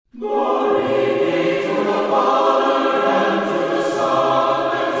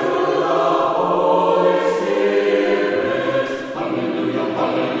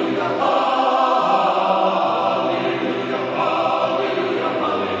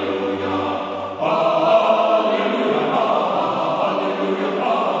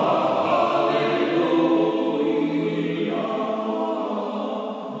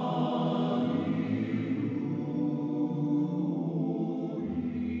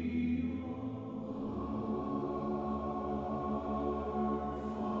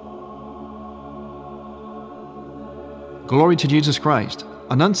Glory to Jesus Christ.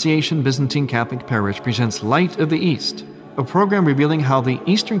 Annunciation Byzantine Catholic Parish presents Light of the East, a program revealing how the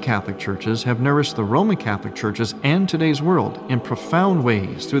Eastern Catholic churches have nourished the Roman Catholic churches and today's world in profound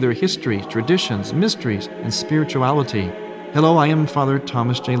ways through their histories, traditions, mysteries, and spirituality. Hello, I am Father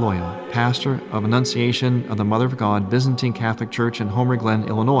Thomas J. Loya, pastor of Annunciation of the Mother of God Byzantine Catholic Church in Homer Glen,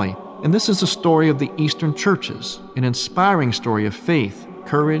 Illinois. And this is a story of the Eastern churches, an inspiring story of faith,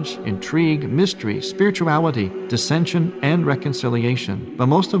 courage, intrigue, mystery, spirituality, dissension, and reconciliation. But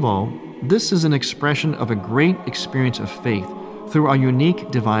most of all, this is an expression of a great experience of faith through our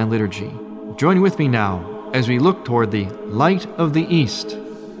unique divine liturgy. Join with me now as we look toward the Light of the East.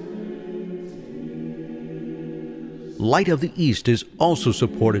 Light of the East is also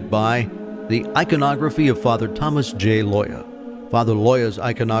supported by the iconography of Father Thomas J. Loya. Father Loya's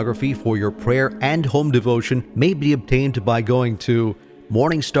iconography for your prayer and home devotion may be obtained by going to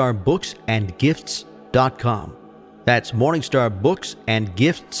morningstarbooksandgifts.com. That's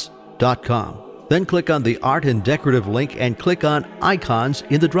morningstarbooksandgifts.com. Then click on the Art and Decorative link and click on Icons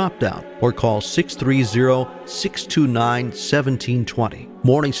in the drop-down, or call 630-629-1720.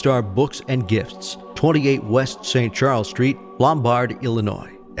 Morningstar Books and Gifts, 28 West St. Charles Street, Lombard, Illinois.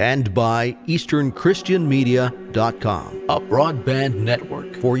 And by EasternChristianMedia.com, a broadband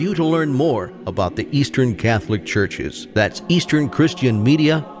network for you to learn more about the Eastern Catholic Churches. That's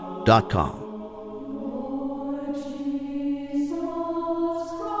EasternChristianMedia.com.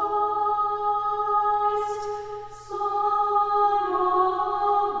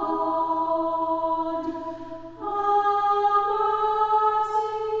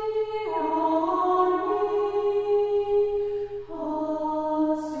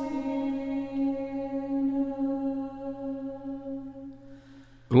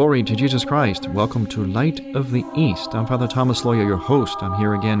 Glory to Jesus Christ. Welcome to Light of the East. I'm Father Thomas Loya, your host. I'm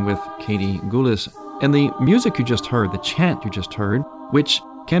here again with Katie Goulis. And the music you just heard, the chant you just heard, which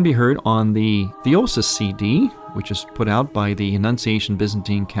can be heard on the Theosis CD, which is put out by the Annunciation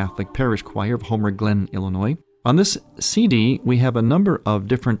Byzantine Catholic Parish Choir of Homer Glen, Illinois. On this CD, we have a number of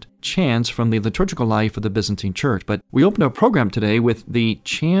different chants from the liturgical life of the Byzantine Church, but we opened our program today with the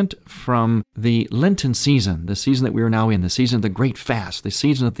chant from the Lenten season, the season that we are now in, the season of the Great Fast, the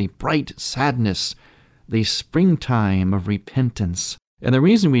season of the bright sadness, the springtime of repentance. And the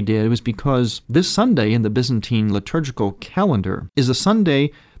reason we did was because this Sunday in the Byzantine liturgical calendar is the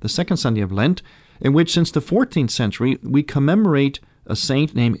Sunday, the second Sunday of Lent, in which since the 14th century we commemorate a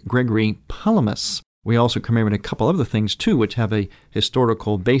saint named Gregory Palamas. We also commemorate a couple other things, too, which have a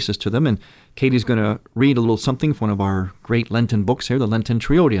historical basis to them. And Katie's going to read a little something from one of our great Lenten books here, the Lenten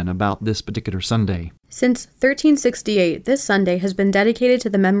Triodion, about this particular Sunday. Since 1368, this Sunday has been dedicated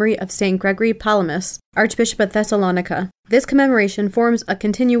to the memory of St. Gregory Palamas, Archbishop of Thessalonica. This commemoration forms a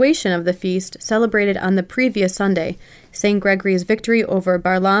continuation of the feast celebrated on the previous Sunday, St. Gregory's victory over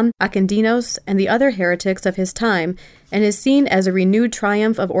Barlaam, Akindinos, and the other heretics of his time, and is seen as a renewed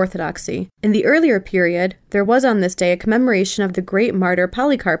triumph of orthodoxy. In the earlier period, there was on this day a commemoration of the great martyr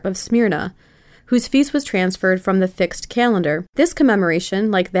Polycarp of Smyrna, whose feast was transferred from the fixed calendar. This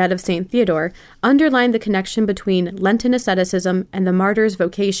commemoration, like that of St. Theodore, underlined the connection between Lenten asceticism and the martyr's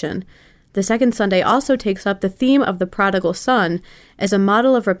vocation. The second Sunday also takes up the theme of the prodigal son as a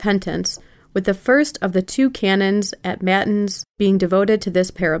model of repentance, with the first of the two canons at Matins being devoted to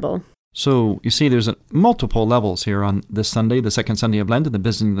this parable. So, you see, there's multiple levels here on this Sunday, the second Sunday of Lent in the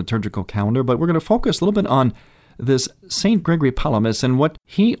Byzantine liturgical calendar, but we're going to focus a little bit on this St. Gregory Palamas and what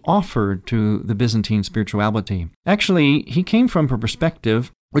he offered to the Byzantine spirituality. Actually, he came from a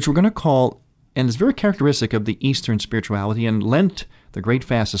perspective which we're going to call, and is very characteristic of the Eastern spirituality, and Lent, the Great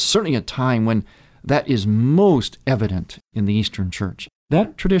Fast, is certainly a time when that is most evident in the Eastern Church.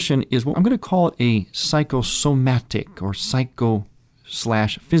 That tradition is what I'm going to call it a psychosomatic or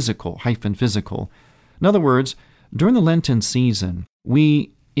psycho/physical. In other words, during the Lenten season,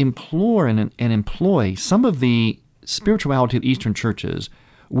 we implore and employ some of the spirituality of the Eastern churches,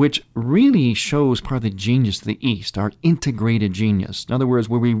 which really shows part of the genius of the East, our integrated genius. In other words,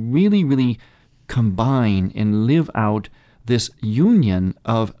 where we really combine and live out this union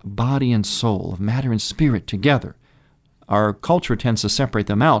of body and soul, of matter and spirit together. Our culture tends to separate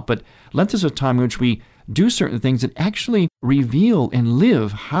them out, but Lent is a time in which we do certain things that actually reveal and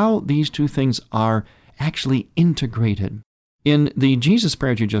live how these two things are actually integrated. In the Jesus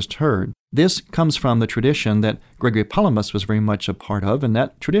prayer you just heard, this comes from the tradition that Gregory Palamas was very much a part of, and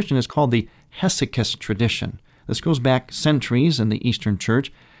that tradition is called the Hesychast tradition. This goes back centuries in the Eastern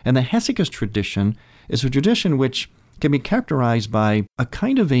Church, and the Hesychast tradition is a tradition which can be characterized by a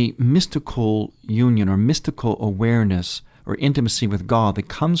kind of a mystical union or mystical awareness or intimacy with God that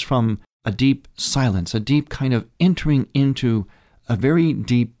comes from a deep silence, a deep kind of entering into a very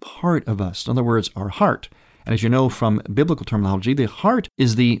deep part of us. In other words, our heart. And as you know from biblical terminology, the heart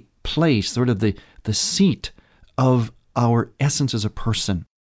is the place, sort of the seat of our essence as a person.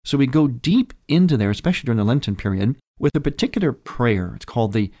 So we go deep into there, especially during the Lenten period, with a particular prayer. It's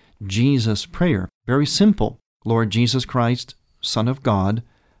called the Jesus Prayer. Very simple. Lord Jesus Christ, Son of God,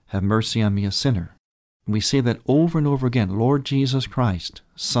 have mercy on me, a sinner. And we say that over and over again. Lord Jesus Christ,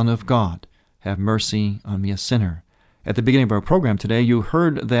 Son of God, have mercy on me, a sinner. At the beginning of our program today, you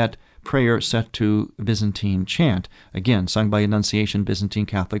heard that prayer set to Byzantine chant, again, sung by Annunciation Byzantine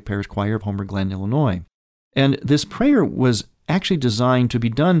Catholic Parish Choir of Homer Glen, Illinois. And this prayer was actually designed to be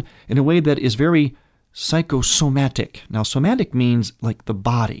done in a way that is very psychosomatic. Now, somatic means like the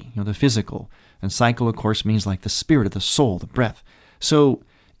body, the physical. And psycho, of course, means like the spirit of the soul, the breath. So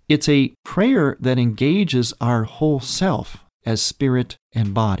it's a prayer that engages our whole self as spirit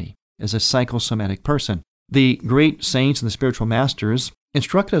and body, as a psychosomatic person. The great saints and the spiritual masters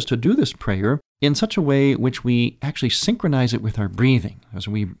instructed us to do this prayer in such a way which we actually synchronize it with our breathing. As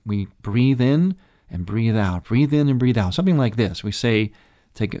we breathe in and breathe out, breathe in and breathe out, something like this. We say,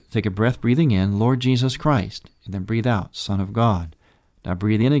 take a breath breathing in, Lord Jesus Christ, and then breathe out, Son of God. Now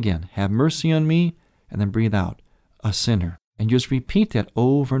breathe in again, have mercy on me, and then breathe out, a sinner. And just repeat that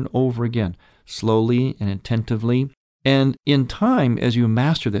over and over again, slowly and attentively. And in time, as you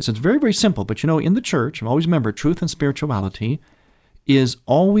master this, it's very, very simple. But in the church, always remember, truth and spirituality is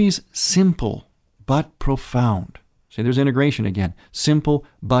always simple but profound. See, there's integration again. Simple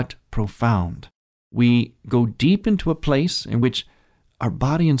but profound. We go deep into a place in which our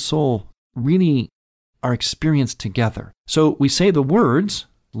body and soul really are experienced together. So we say the words,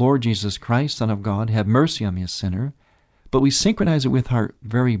 Lord Jesus Christ, Son of God, have mercy on me, a sinner, but we synchronize it with our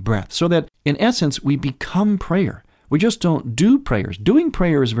very breath, so that in essence we become prayer. We just don't do prayers. Doing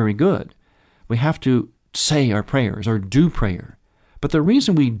prayer is very good. We have to say our prayers or do prayer. But the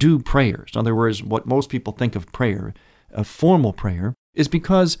reason we do prayers, in other words, what most people think of prayer, a formal prayer, is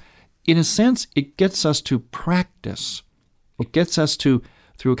because, in a sense, it gets us to practice. It gets us to,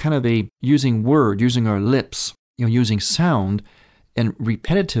 through kind of a using our lips, using sound, and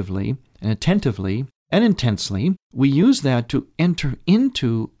repetitively and attentively and intensely, we use that to enter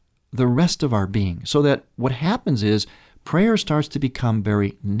into the rest of our being, so that what happens is prayer starts to become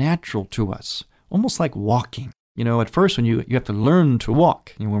very natural to us, almost like walking. At first when you have to learn to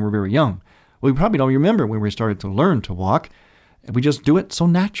walk, when we're very young. Well, we probably don't remember when we started to learn to walk. We just do it so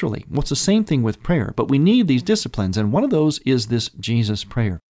naturally. Well, it's the same thing with prayer, but we need these disciplines, and one of those is this Jesus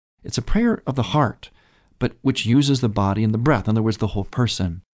prayer. It's a prayer of the heart, but which uses the body and the breath, in other words, the whole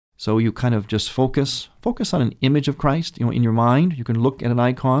person. So you kind of just focus on an image of Christ, in your mind. You can look at an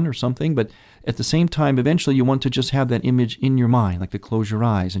icon or something, but at the same time, eventually you want to just have that image in your mind, like to close your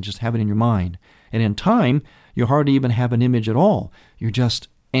eyes and just have it in your mind. And in time, you hardly even have an image at all. You just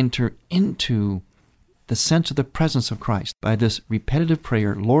enter into the sense of the presence of Christ by this repetitive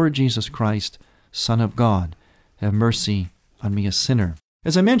prayer, Lord Jesus Christ, Son of God, have mercy on me, a sinner.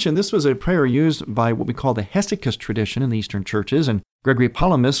 As I mentioned, this was a prayer used by what we call the Hesychast tradition in the Eastern churches, and Gregory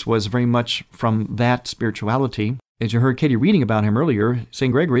Palamas was very much from that spirituality. As you heard Katie reading about him earlier,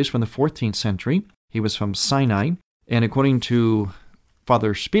 St. Gregory is from the 14th century. He was from Sinai, and according to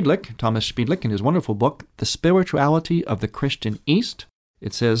Father Spiedlich, Thomas Spiedlich, in his wonderful book, The Spirituality of the Christian East,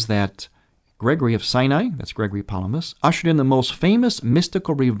 it says that Gregory of Sinai, that's Gregory Palamas, ushered in the most famous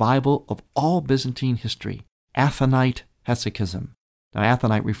mystical revival of all Byzantine history, Athonite hesychism. Now,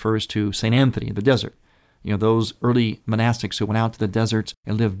 Athonite refers to St. Anthony in the desert. Those early monastics who went out to the deserts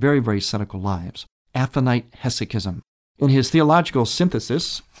and lived very, very ascetical lives. Athonite hesychism. In his theological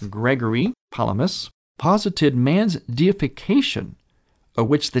synthesis, Gregory Palamas posited man's deification, of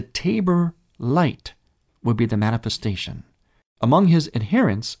which the Tabor light would be the manifestation. Among his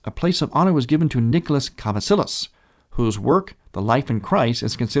adherents, a place of honor was given to Nicholas Kavasilas, whose work, The Life in Christ,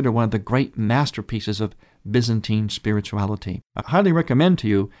 is considered one of the great masterpieces of Byzantine spirituality. I highly recommend to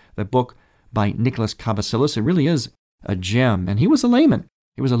you the book by Nicholas Kavasilas. It really is a gem. And he was a layman.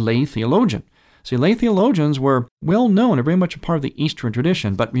 He was a lay theologian. See, lay theologians were well known and very much a part of the Eastern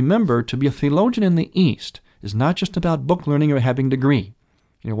tradition. But remember, to be a theologian in the East is not just about book learning or having a degree.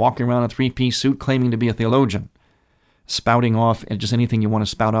 Walking around in a three-piece suit claiming to be a theologian, spouting off and just anything you want to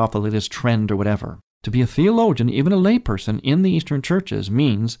spout off, the latest trend or whatever. To be a theologian, even a layperson in the Eastern churches,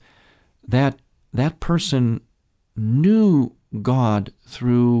 means that that person knew God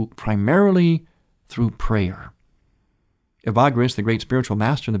primarily through prayer. Evagrius, the great spiritual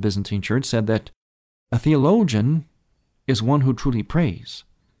master in the Byzantine church, said that a theologian is one who truly prays.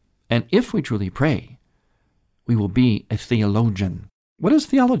 And if we truly pray, we will be a theologian. What is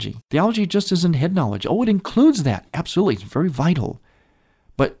theology? Theology just isn't head knowledge. Oh, it includes that. Absolutely. It's very vital.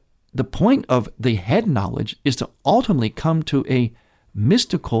 But the point of the head knowledge is to ultimately come to a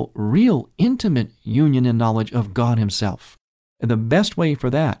mystical, real, intimate union and knowledge of God himself. And the best way for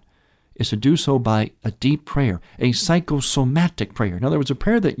that is to do so by a deep prayer, a psychosomatic prayer. In other words, a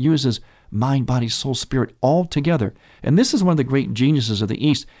prayer that uses mind, body, soul, spirit all together. And this is one of the great geniuses of the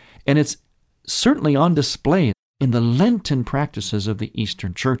East, and it's certainly on display in the Lenten practices of the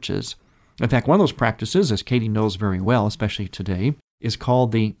Eastern churches. In fact, one of those practices, as Katie knows very well, especially today, is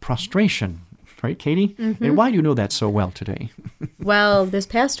called the prostration. Right, Katie? Mm-hmm. And why do you know that so well today? Well, this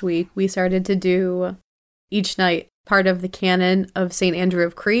past week, we started to do each night part of the canon of St. Andrew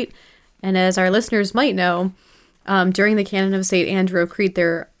of Crete. And as our listeners might know, during the canon of St. Andrew of Crete,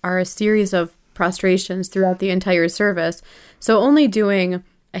 there are a series of prostrations throughout the entire service. So only doing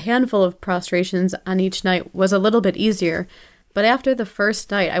a handful of prostrations on each night was a little bit easier. But after the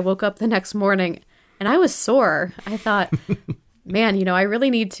first night, I woke up the next morning and I was sore. I thought, man, I really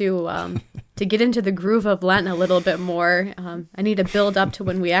need to get into the groove of Lent a little bit more. I need to build up to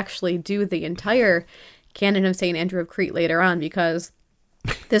when we actually do the entire canon of St. Andrew of Crete later on, because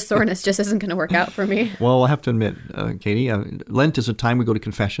this soreness just isn't going to work out for me. Well, I have to admit, Katie, Lent is a time we go to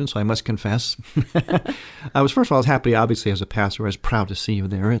confession, so I must confess. I was happy, obviously, as a pastor. I was proud to see you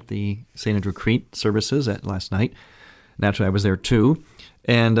there at the St. Andrew of Crete services last night. Naturally, I was there too.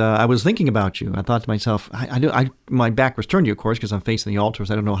 And I was thinking about you. I thought to myself, my back was turned to you, of course, because I'm facing the altars.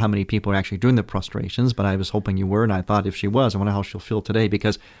 I don't know how many people are actually doing the prostrations, but I was hoping you were, and I thought if she was, I wonder how she'll feel today,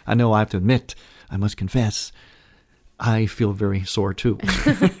 because I know I have to admit, I must confess, I feel very sore too.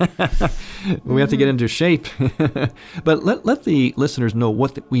 We have to get into shape. But let the listeners know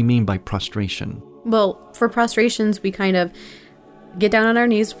what we mean by prostration. Well, for prostrations, we kind of get down on our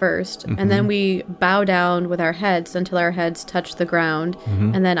knees first, mm-hmm. and then we bow down with our heads until our heads touch the ground,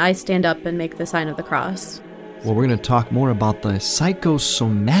 mm-hmm. and then I stand up and make the sign of the cross. Well, we're going to talk more about the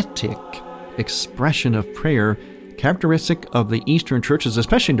psychosomatic expression of prayer, characteristic of the Eastern churches,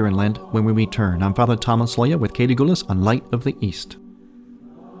 especially during Lent, when we return. I'm Father Thomas Loya with Katie Goulis on Light of the East.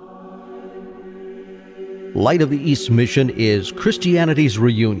 Light of the East mission is Christianity's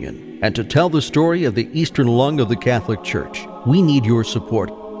reunion, and to tell the story of the Eastern lung of the Catholic Church, we need your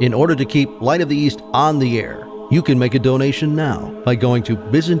support. In order to keep Light of the East on the air, you can make a donation now by going to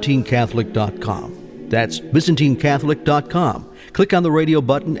ByzantineCatholic.com. That's ByzantineCatholic.com. Click on the radio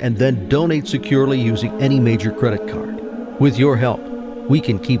button and then donate securely using any major credit card. With your help, we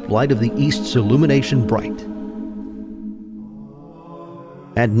can keep Light of the East's illumination bright.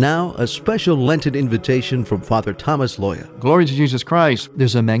 And now, a special Lenten invitation from Father Thomas Loya. Glory to Jesus Christ.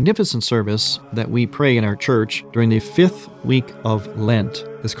 There's a magnificent service that we pray in our church during the 5th week of Lent.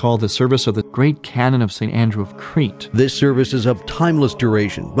 It's called the Service of the Great Canon of St. Andrew of Crete. This service is of timeless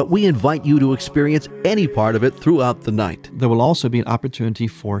duration, but we invite you to experience any part of it throughout the night. There will also be an opportunity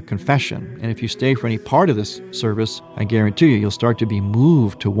for confession. And if you stay for any part of this service, I guarantee you'll start to be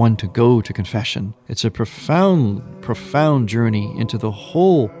moved to want to go to confession. It's a profound, profound journey into the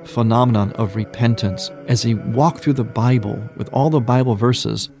whole phenomenon of repentance as we walk through the Bible with all the Bible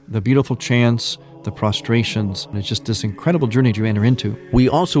verses, the beautiful chants, the prostrations, and it's just this incredible journey you enter into. We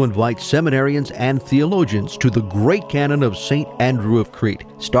also invite seminarians and theologians to the Great Canon of St. Andrew of Crete,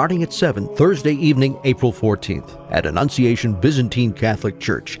 starting at 7, Thursday evening, April 14th, at Annunciation Byzantine Catholic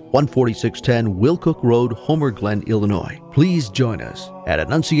Church, 14610 Wilcook Road, Homer Glen, Illinois. Please join us at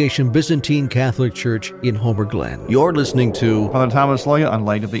Annunciation Byzantine Catholic Church in Homer Glen. You're listening to Father Thomas Loya on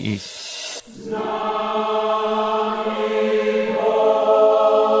Light of the East.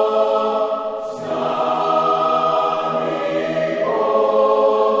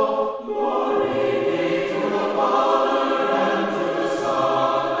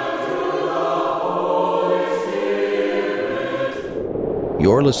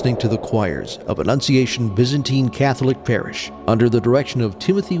 You're listening to the choirs of Annunciation Byzantine Catholic Parish under the direction of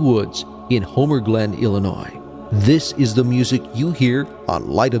Timothy Woods in Homer Glen, Illinois. This is the music you hear on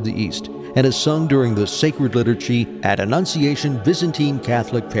Light of the East and is sung during the sacred liturgy at Annunciation Byzantine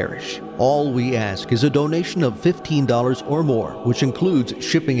Catholic Parish. All we ask is a donation of $15 or more, which includes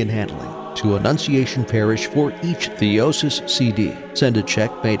shipping and handling, to Annunciation Parish for each Theosis CD. Send a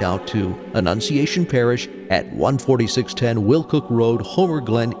check made out to Annunciation Parish at 14610 Wilcook Road, Homer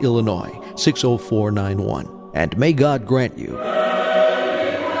Glen, Illinois, 60491. And may God grant you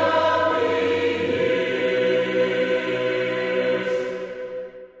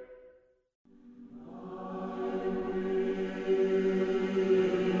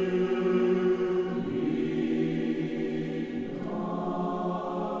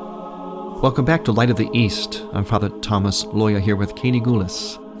Welcome back to Light of the East. I'm Father Thomas Loya here with Katie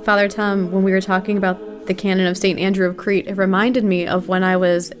Goulis. Father Tom, when we were talking about the canon of St. Andrew of Crete, it reminded me of when I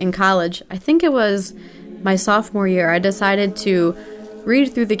was in college. I think it was my sophomore year. I decided to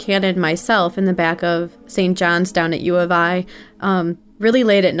read through the canon myself in the back of St. John's down at U of I, really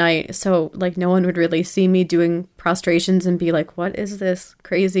late at night, so like no one would really see me doing prostrations and be like, what is this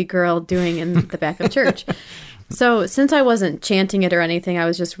crazy girl doing in the back of church? So since I wasn't chanting it or anything, I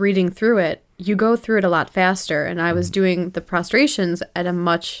was just reading through it. You go through it a lot faster, and I was doing the prostrations at a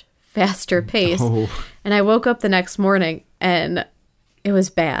much faster pace. And I woke up the next morning and it was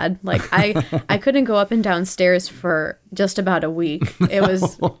bad. Like I couldn't go up and down stairs for just about a week. It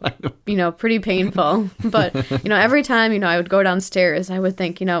was, pretty painful. But, every time, I would go downstairs, I would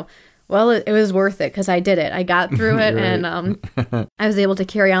think, well, it was worth it because I did it. I got through it, right. And I was able to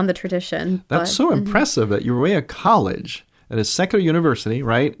carry on the tradition. That's so impressive that you were away at college at a secular university,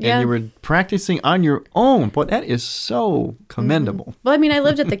 right? Yeah. And you were practicing on your own. But that is so commendable. Well, I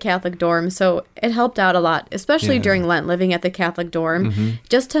lived at the Catholic dorm, so it helped out a lot, especially during Lent, living at the Catholic dorm,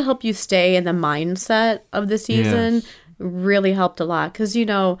 just to help you stay in the mindset of the season. Really helped a lot because,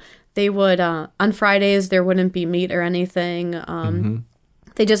 they would, on Fridays, there wouldn't be meat or anything.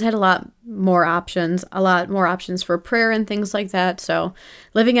 They just had a lot more options for prayer and things like that. So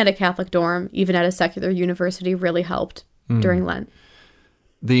living at a Catholic dorm, even at a secular university, really helped during Lent.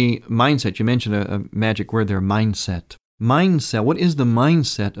 The mindset, you mentioned a magic word there, mindset. Mindset, what is the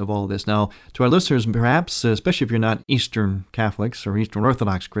mindset of all this? Now, to our listeners, perhaps, especially if you're not Eastern Catholics or Eastern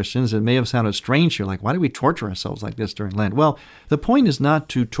Orthodox Christians, it may have sounded strange to you, like, why do we torture ourselves like this during Lent? Well, the point is not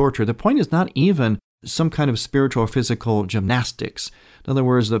to torture. The point is not even some kind of spiritual or physical gymnastics. In other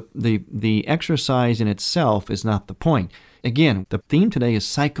words, the exercise in itself is not the point. Again, the theme today is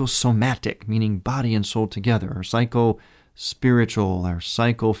psychosomatic, meaning body and soul together, or psycho-spiritual, or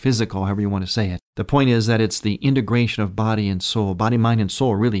psychophysical, however you want to say it. The point is that it's the integration of body and soul, body, mind, and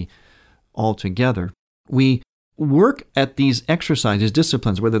soul really all together. We work at these exercises,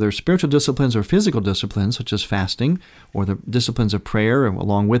 disciplines, whether they're spiritual disciplines or physical disciplines, such as fasting, or the disciplines of prayer,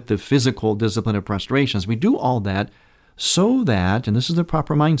 along with the physical discipline of prostrations. We do all that so that, and this is the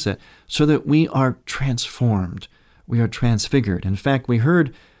proper mindset, so that we are transformed, we are transfigured. In fact, we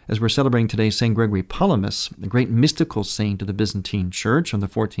heard, as we're celebrating today, St. Gregory Palamas, the great mystical saint of the Byzantine Church from the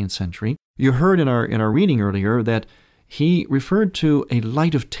 14th century. You heard in our reading earlier that he referred to a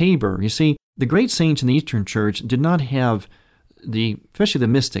light of Tabor. You see, the great saints in the Eastern Church did not have especially the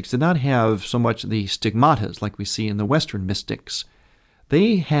mystics, did not have so much the stigmatas like we see in the Western mystics.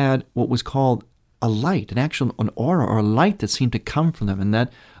 They had what was called a light, an aura or a light that seemed to come from them. And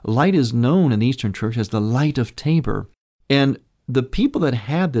that light is known in the Eastern Church as the light of Tabor. And the people that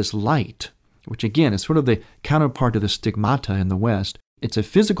had this light, which again is sort of the counterpart to the stigmata in the West, it's a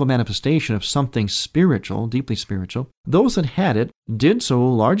physical manifestation of something spiritual, deeply spiritual. Those that had it did so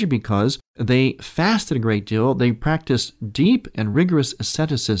largely because they fasted a great deal. They practiced deep and rigorous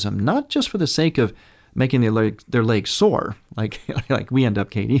asceticism, not just for the sake of making their legs sore, like we end up,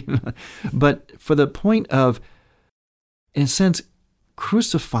 Katie, but for the point of, in a sense,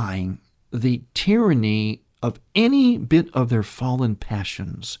 crucifying the tyranny of any bit of their fallen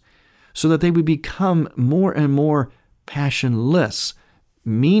passions, so that they would become more and more passionless,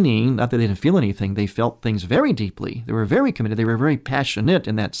 meaning not that they didn't feel anything, they felt things very deeply. They were very committed, they were very passionate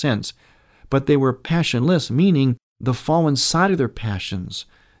in that sense, but they were passionless, meaning the fallen side of their passions,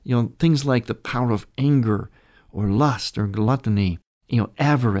 things like the power of anger or lust or gluttony,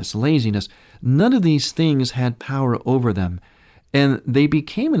 avarice, laziness. None of these things had power over them. And they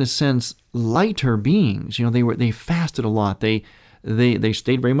became, in a sense, lighter beings. They fasted a lot. They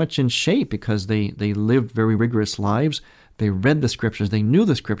stayed very much in shape because they lived very rigorous lives. They read the Scriptures. They knew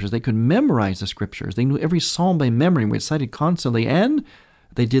the Scriptures. They could memorize the Scriptures. They knew every psalm by memory, recited constantly. And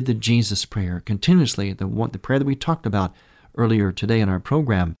they did the Jesus prayer continuously, the prayer that we talked about earlier today in our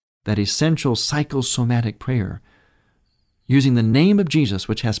program, that essential psychosomatic prayer, using the name of Jesus,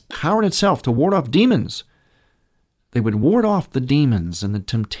 which has power in itself to ward off demons. They would ward off the demons and the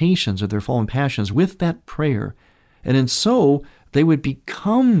temptations of their fallen passions with that prayer. And in so, they would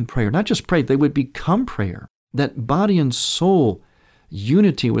become prayer. Not just pray, they would become prayer. That body and soul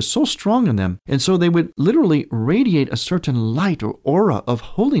unity was so strong in them. And so they would literally radiate a certain light or aura of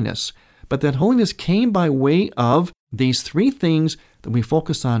holiness. But that holiness came by way of these three things that we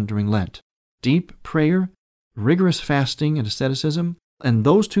focus on during Lent: deep prayer, rigorous fasting and asceticism, and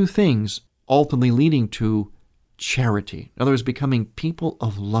those two things ultimately leading to charity. In other words, becoming people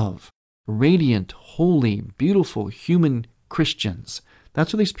of love, radiant, holy, beautiful human Christians.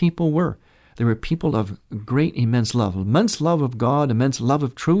 That's what these people were. they were people of great, immense love of God, immense love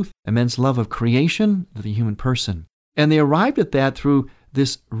of truth, immense love of creation, of the human person. And they arrived at that through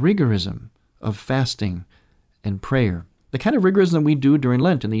this rigorism of fasting and prayer. The kind of rigorism we do during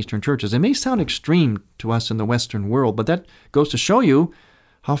Lent in the Eastern churches. It may sound extreme to us in the Western world, but that goes to show you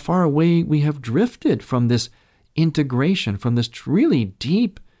how far away we have drifted from this integration, from this really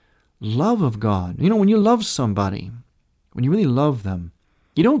deep love of God. You know, when you love somebody, when you really love them,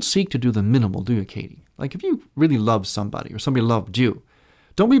 you don't seek to do the minimal, do you, Katie? Like if you really love somebody or somebody loved you,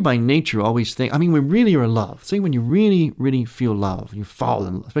 don't be by nature always think, we really are in love. Say when you really, really feel love, you fall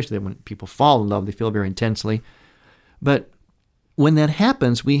in love, especially when people fall in love, they feel very intensely. But when that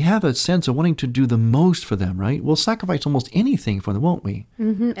happens, we have a sense of wanting to do the most for them, right? We'll sacrifice almost anything for them, won't we?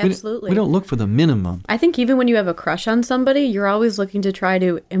 Mm-hmm, absolutely. We don't look for the minimum. I think even when you have a crush on somebody, you're always looking to try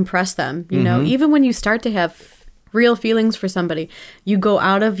to impress them. You know, even when you start to have real feelings for somebody, you go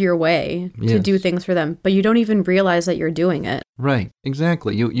out of your way to do things for them, but you don't even realize that you're doing it. Right,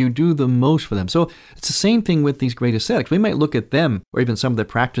 exactly. You do the most for them. So it's the same thing with these great ascetics. We might look at them, or even some of the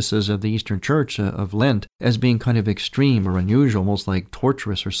practices of the Eastern Church of Lent, as being kind of extreme or unusual, almost like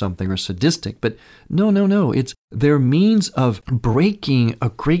torturous or something, or sadistic. But no. It's their means of breaking a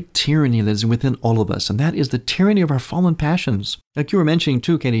great tyranny that is within all of us, and that is the tyranny of our fallen passions. Like you were mentioning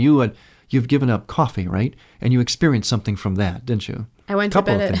too, Katie, you've given up coffee, right? And you experienced something from that, didn't you? I went to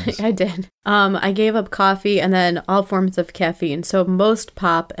bed I did. I gave up coffee and then all forms of caffeine. So most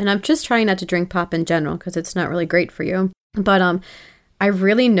pop, and I'm just trying not to drink pop in general because it's not really great for you. But I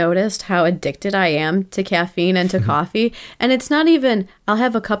really noticed how addicted I am to caffeine and to coffee. And it's not even, I'll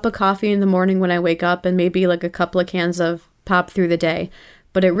have a cup of coffee in the morning when I wake up and maybe like a couple of cans of pop through the day.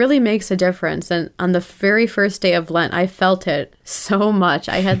 But it really makes a difference. And on the very first day of Lent, I felt it so much.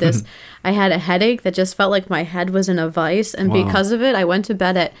 I had a headache that just felt like my head was in a vice. And because of it, I went to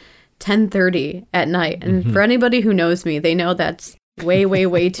bed at 10:30 at night. And for anybody who knows me, they know that's way, way,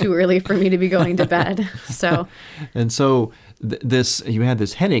 way too early for me to be going to bed. So you had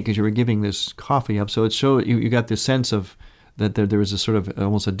this headache because you were giving this coffee up. So it showed you got this sense of that there was a sort of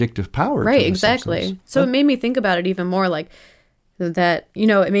almost addictive power. Right, exactly. So it made me think about it even more, like that,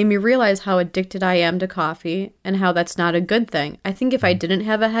 it made me realize how addicted I am to coffee and how that's not a good thing. I think if I didn't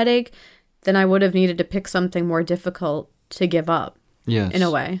have a headache, then I would have needed to pick something more difficult to give up. Yes. In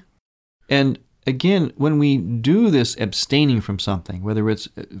a way. And again, when we do this abstaining from something, whether it's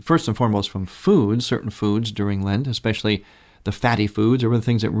first and foremost from food, certain foods during Lent, especially the fatty foods or the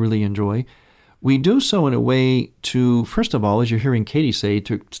things that we really enjoy, we do so in a way to, first of all, as you're hearing Katie say,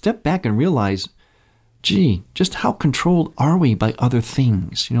 to step back and realize, gee, just how controlled are we by other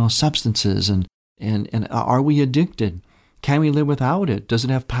things, substances, and are we addicted? Can we live without it? Does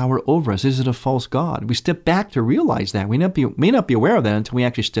it have power over us? Is it a false god? We step back to realize that. We may not be aware of that until we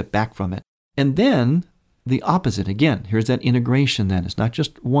actually step back from it. And then the opposite, again, here's that integration then. It's not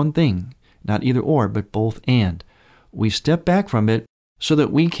just one thing, not either or, but both and. We step back from it so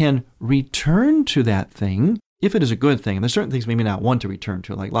that we can return to that thing if it is a good thing. And there's certain things we may not want to return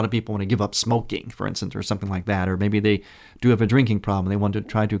to. Like a lot of people want to give up smoking, for instance, or something like that. Or maybe they do have a drinking problem. They want to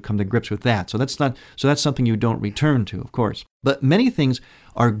try to come to grips with that. So that's something you don't return to, of course. But many things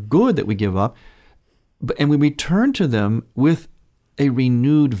are good that we give up, and we return to them with a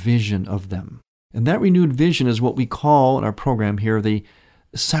renewed vision of them. And that renewed vision is what we call in our program here the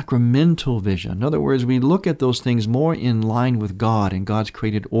sacramental vision. In other words, we look at those things more in line with God and God's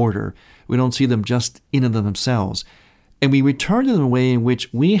created order. We don't see them just in and of themselves. And we return to them in a way in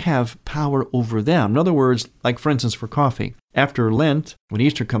which we have power over them. In other words, like for instance for coffee. After Lent, when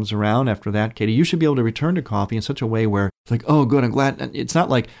Easter comes around, after that, Katie, you should be able to return to coffee in such a way where it's like, oh, good, I'm glad. It's not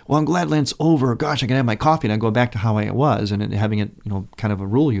like, well, I'm glad Lent's over. Gosh, I can have my coffee and I go back to how I was and having it, kind of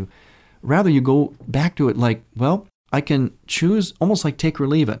rule you. Rather, you go back to it like, well, I can choose almost like take or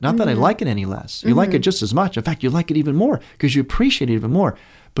leave it. Not that I like it any less. You like it just as much. In fact, you like it even more because you appreciate it even more.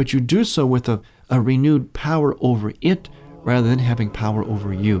 But you do so with a renewed power over it rather than having power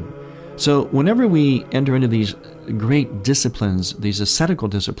over you. So whenever we enter into these great disciplines, these ascetical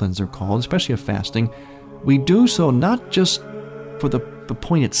disciplines they're called, especially of fasting, we do so not just for the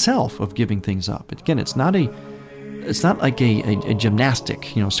point itself of giving things up. Again, it's not like a gymnastic,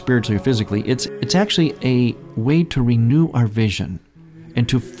 spiritually or physically. It's actually a way to renew our vision and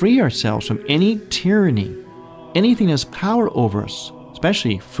to free ourselves from any tyranny, anything that has power over us,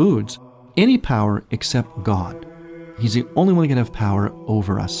 especially foods, any power except God. He's the only one who can have power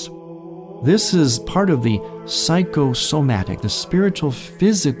over us. This is part of the psychosomatic, the spiritual,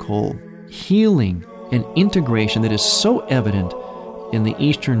 physical healing and integration that is so evident in the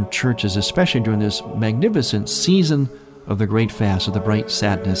Eastern churches, especially during this magnificent season of the Great Fast, of the Bright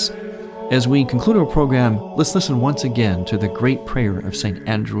Sadness. As we conclude our program, let's listen once again to the great prayer of St.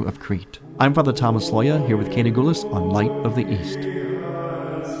 Andrew of Crete. I'm Father Thomas Loya, here with Katie Goulis on Light of the East.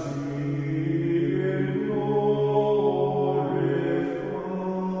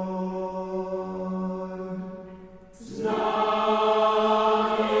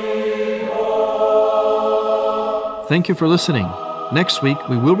 Thank you for listening. Next week,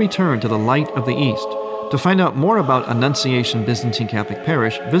 we will return to the Light of the East. To find out more about Annunciation Byzantine Catholic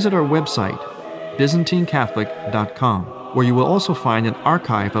Parish, visit our website, byzantinecatholic.com, where you will also find an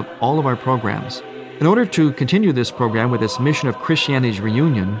archive of all of our programs. In order to continue this program with its mission of Christianity's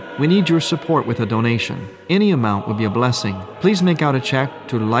reunion, we need your support with a donation. Any amount would be a blessing. Please make out a check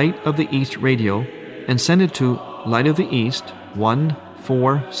to Light of the East Radio and send it to Light of the East,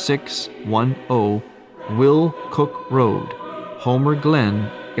 14610 Will Cook Road, Homer Glen,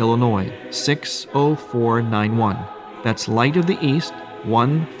 Illinois, 60491. That's Light of the East,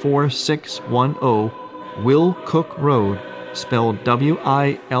 14610 Will Cook Road, spelled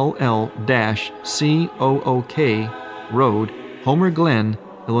WILL-COOK Road, Homer Glen,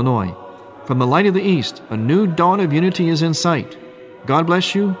 Illinois. From the Light of the East, a new dawn of unity is in sight. God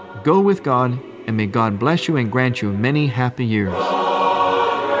bless you, go with God, and may God bless you and grant you many happy years.